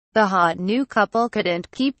The hot new couple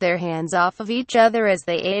couldn't keep their hands off of each other as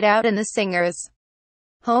they ate out in the singer's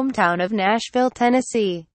hometown of Nashville,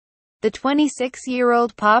 Tennessee. The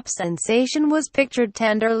 26-year-old pop sensation was pictured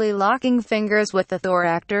tenderly locking fingers with the Thor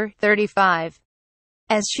actor, 35,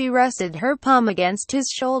 as she rested her palm against his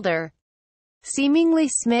shoulder, seemingly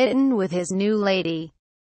smitten with his new lady.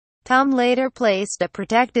 Tom later placed a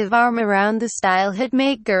protective arm around the style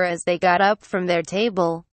hitmaker as they got up from their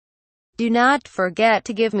table. Do not forget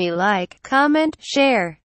to give me like, comment,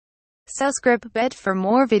 share, subscribe for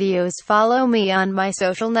more videos. Follow me on my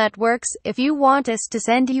social networks if you want us to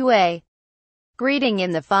send you a greeting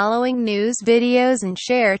in the following news videos, and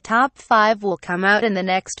share top 5 will come out in the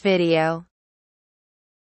next video.